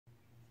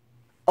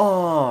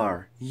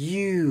Are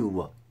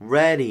you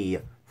ready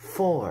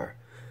for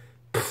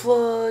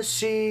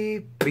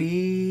Plushie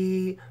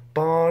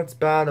Beatbox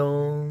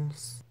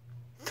Battles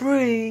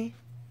 3?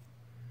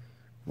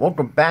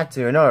 Welcome back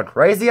to another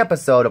crazy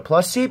episode of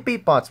Plushie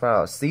Beatbox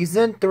Battles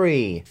Season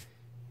 3.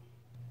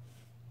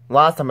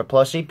 Last time at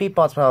Plushie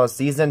Beatbox Battles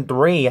Season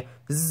 3,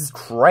 this is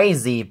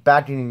crazy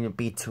back in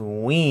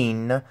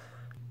between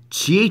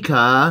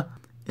Chica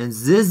and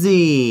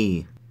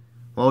Zizzy.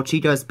 Well,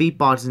 Chica is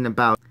beatboxing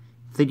about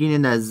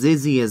thinking that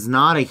Zizzy is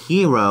not a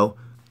hero,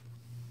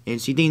 and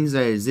she thinks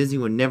that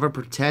Zizzy would never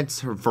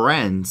protect her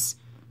friends.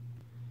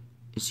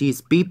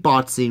 She's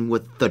beatboxing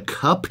with the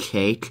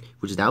cupcake,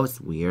 that was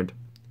weird.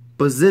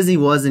 But Zizzy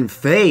wasn't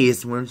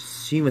phased when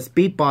she was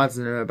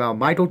beatboxing about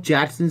Michael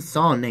Jackson's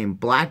song named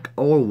Black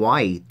or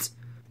White,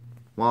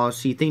 while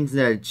she thinks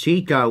that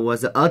Chica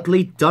was an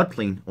ugly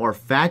duckling, or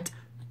fat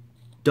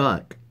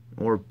duck,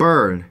 or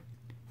bird,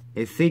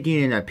 and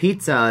thinking that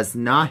pizza is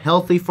not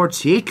healthy for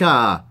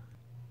Chica.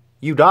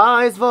 You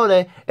guys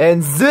voted,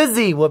 and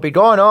Zizzy will be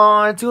going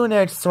on to the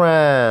next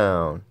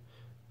round.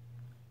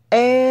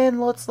 And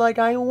looks like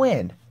I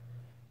win.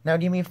 Now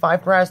give me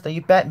 $5 that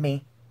you bet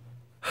me.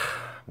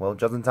 Well, it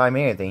doesn't time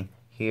anything.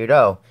 Here you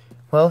go.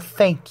 Well,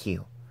 thank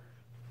you.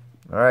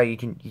 Alright, you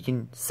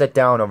can sit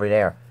down over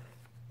there.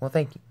 Well,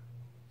 thank you.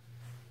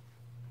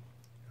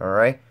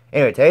 Alright.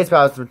 Anyway, today's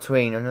battle is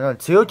between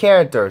two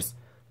characters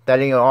that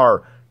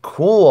are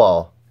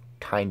cool.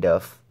 Kind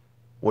of.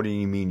 What do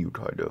you mean, you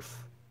kind of?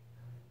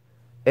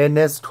 In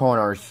this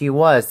corner, he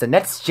was the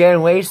next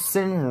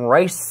generation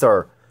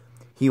racer.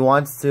 He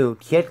wants to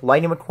kick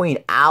Lightning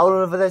McQueen out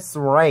of this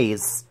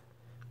race.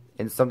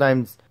 And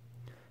sometimes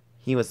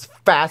he was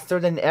faster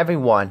than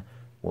everyone.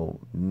 Well,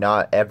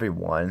 not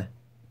everyone.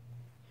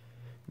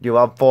 You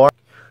up for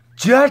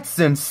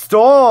Jetson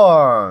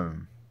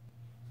Storm?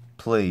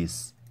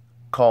 Please,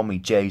 call me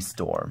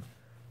J-Storm.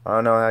 I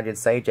don't know how I can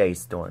say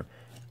J-Storm.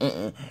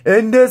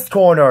 In this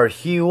corner,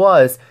 he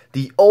was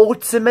the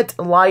ultimate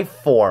life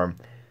form.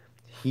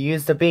 He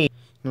used to be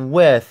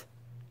with...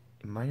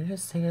 Am I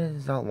just saying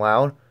this out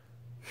loud?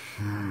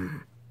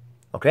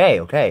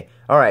 Okay.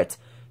 Alright.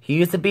 He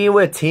used to be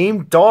with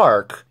Team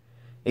Dark.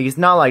 He's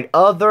not like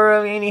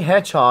other mini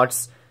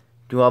hedgehogs.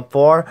 Do up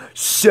for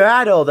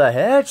Shadow the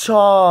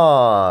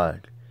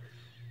Hedgehog.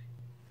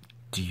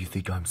 Do you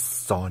think I'm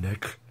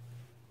Sonic?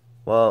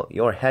 Well,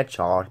 you're a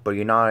hedgehog, but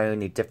you're not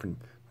any different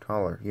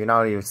color. You're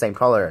not even the same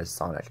color as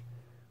Sonic.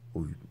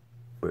 Oh,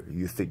 but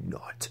you think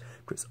not,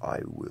 because I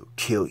will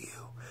kill you.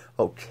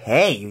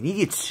 Okay, you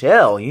need to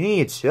chill. You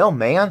need to chill,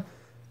 man.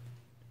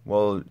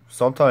 Well,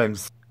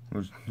 sometimes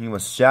he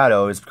was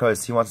Shadow is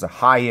because he wants to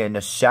hide in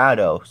the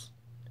shadows.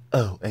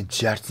 Oh, and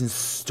Jetson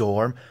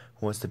Storm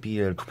wants to be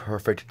a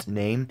perfect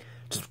name?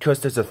 Just because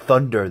there's a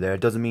thunder there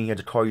doesn't mean you have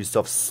to call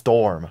yourself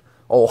Storm.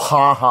 Oh,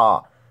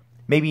 haha.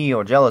 Maybe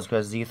you're jealous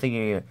because you think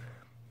you're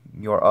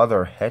your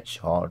other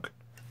hedgehog.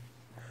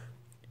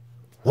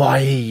 Why,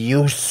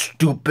 you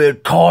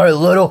stupid car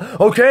little...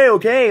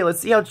 Okay, let's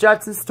see how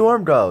Jetson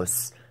Storm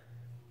goes.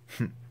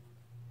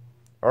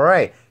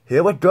 Alright,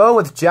 here we go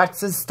with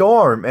Jetson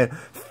Storm in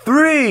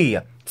 3,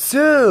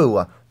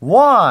 2,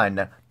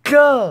 1,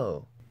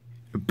 go!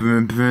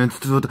 Move,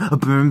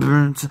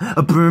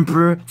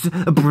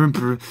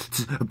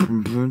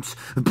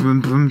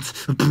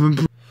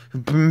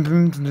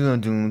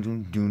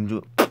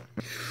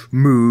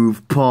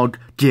 punk,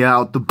 get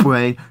out the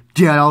way.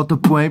 Get out the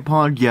way,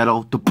 punk, get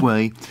out the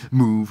way.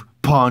 Move,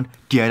 punk,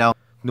 get out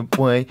the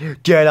way.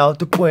 Get out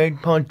the way,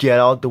 punk, get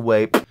out the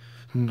way.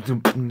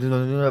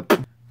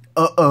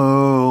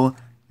 Uh-oh.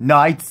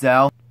 Nights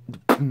out.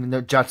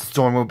 Jetson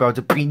Storm, we're about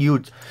to beat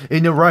you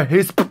in the right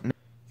his.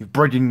 You're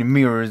breaking the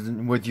mirrors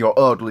with your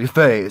ugly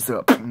face.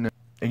 And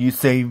you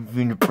save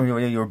your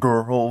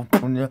girl.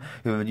 You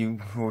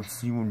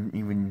wouldn't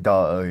even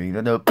die.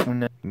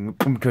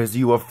 Because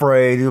you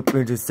afraid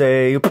to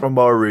say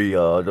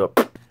Maria.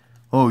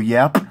 Oh,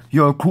 yep.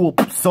 You're cool,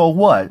 so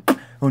what?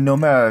 Well, no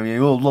matter,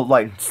 you look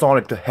like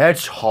Sonic the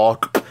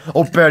Hedgehog.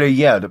 Or better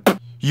yet,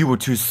 you were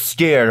too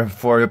scared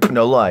for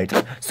the light,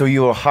 so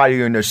you were hiding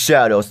in the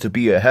shadows to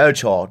be a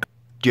hedgehog.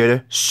 Get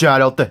it?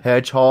 Shadow the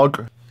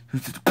Hedgehog.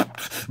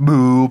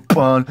 Move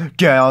on,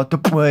 get out the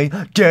way,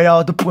 get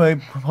out the way,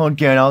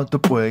 get out the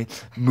way.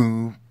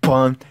 Move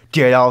on,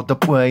 get out the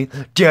way,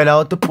 get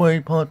out the way,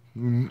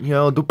 get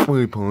out the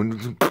way.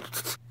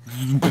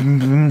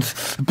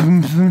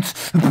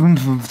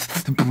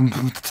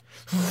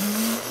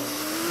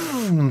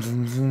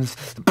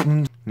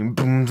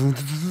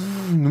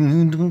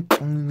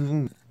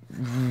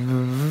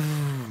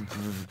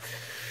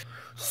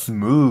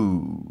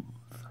 Smooth.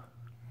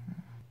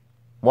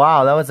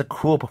 Wow, that was a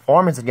cool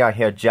performance you got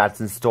here,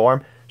 Jetson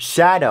Storm.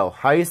 Shadow,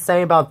 how you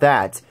saying about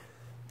that?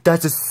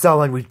 That just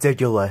sounded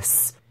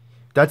ridiculous.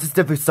 That just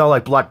definitely sounded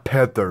like Black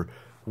Panther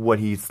when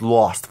he's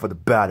lost for the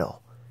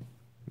battle.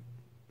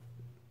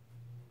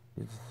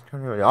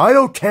 I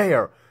don't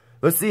care.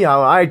 Let's see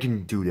how I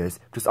can do this,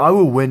 because I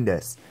will win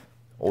this.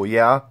 Oh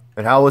yeah?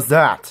 And how was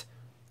that?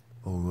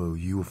 Oh, well,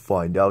 you will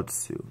find out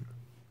soon.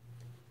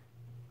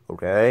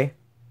 Okay?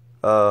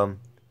 3,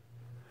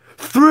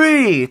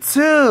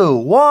 2,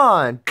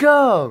 1,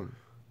 go!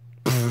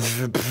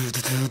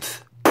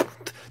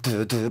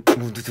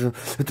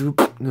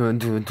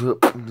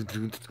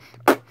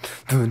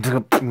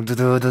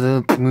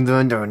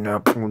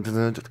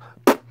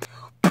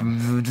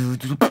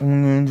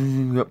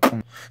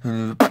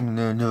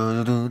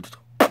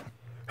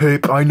 Hey,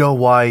 I know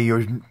why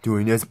you're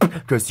doing this,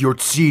 because you're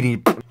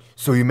cheating,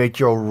 so you make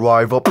your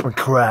rival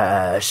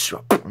crash.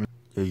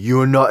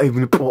 You're not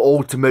even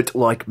ultimate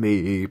like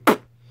me,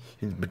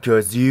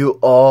 because you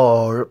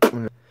are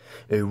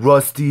a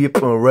rusty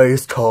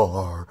race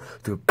car.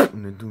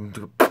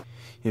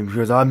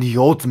 Because I'm the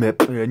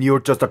ultimate, and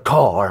you're just a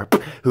car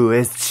who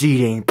is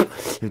cheating,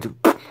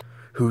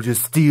 who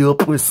just steal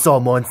with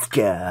someone's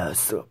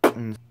gas.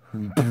 And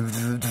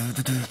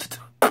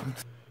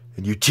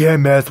you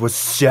can't mess with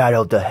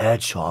Shadow the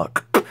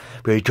Hedgehog,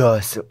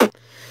 because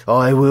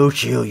I will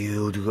kill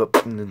you.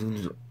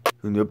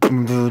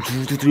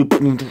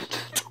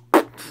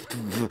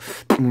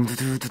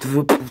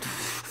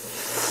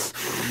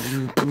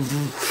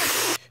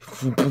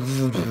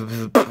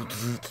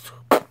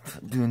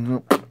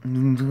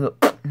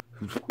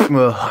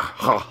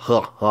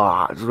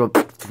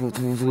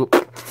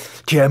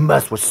 Can't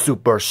mess with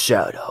Super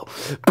Shadow.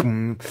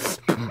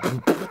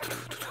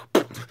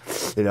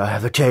 And I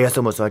have the chaos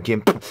almost so I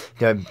can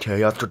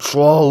chaos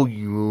control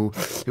you.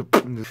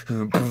 And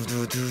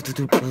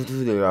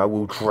I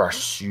will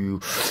crush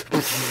you.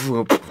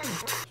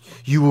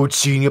 You will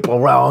cheat up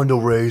around the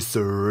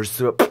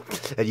racers.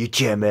 And you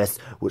can't mess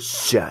with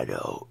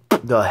Shadow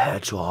the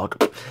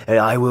Hedgehog. And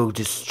I will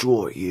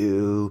destroy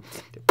you.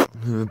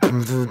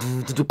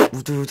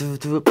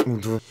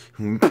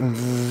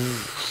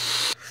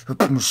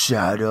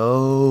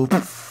 Shadow.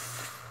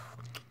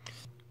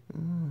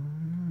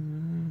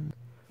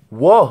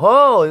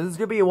 Whoa, this is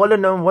gonna be one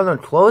of the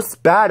close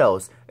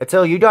battles.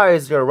 Until you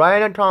guys are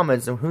writing in the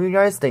comments on who you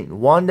guys think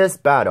won this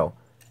battle.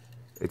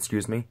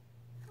 Excuse me,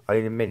 I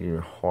didn't make it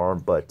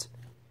hard, but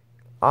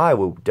I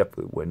will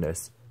definitely win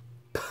this.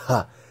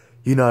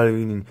 You're not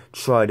even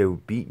trying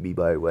to beat me,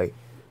 by the way.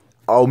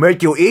 I'll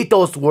make you eat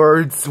those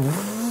words.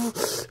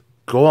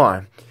 Go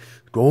on.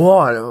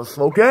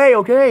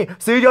 Okay.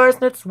 See you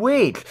guys next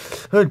week.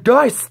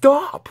 Guys,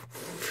 stop.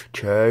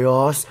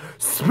 Chaos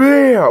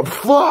Spear.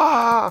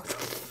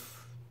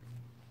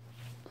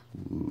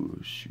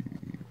 Plushie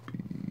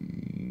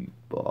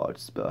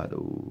Beatbox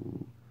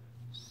battle.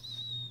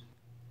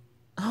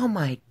 Oh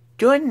my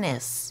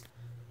goodness.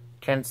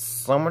 Can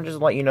someone just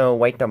let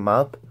wake them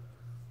up?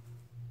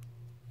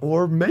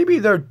 Or maybe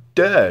they're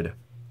dead.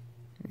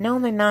 No,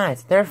 they're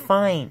not. They're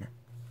fine.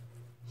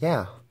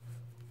 Yeah.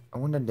 I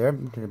wonder if they're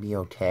gonna be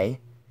okay.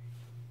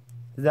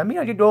 Does that mean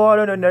I can go on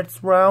in the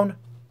next round?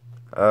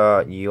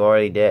 You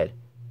already did.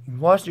 You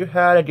lost your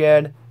hat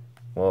again.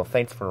 Well,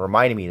 thanks for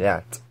reminding me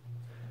that.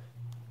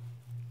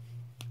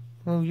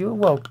 Well, you're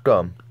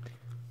welcome.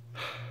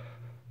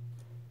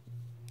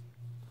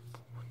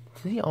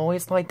 Is he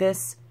always like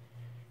this?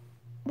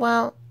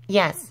 Well,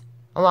 yes.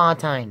 A lot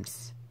of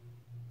times.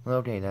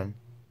 Okay then.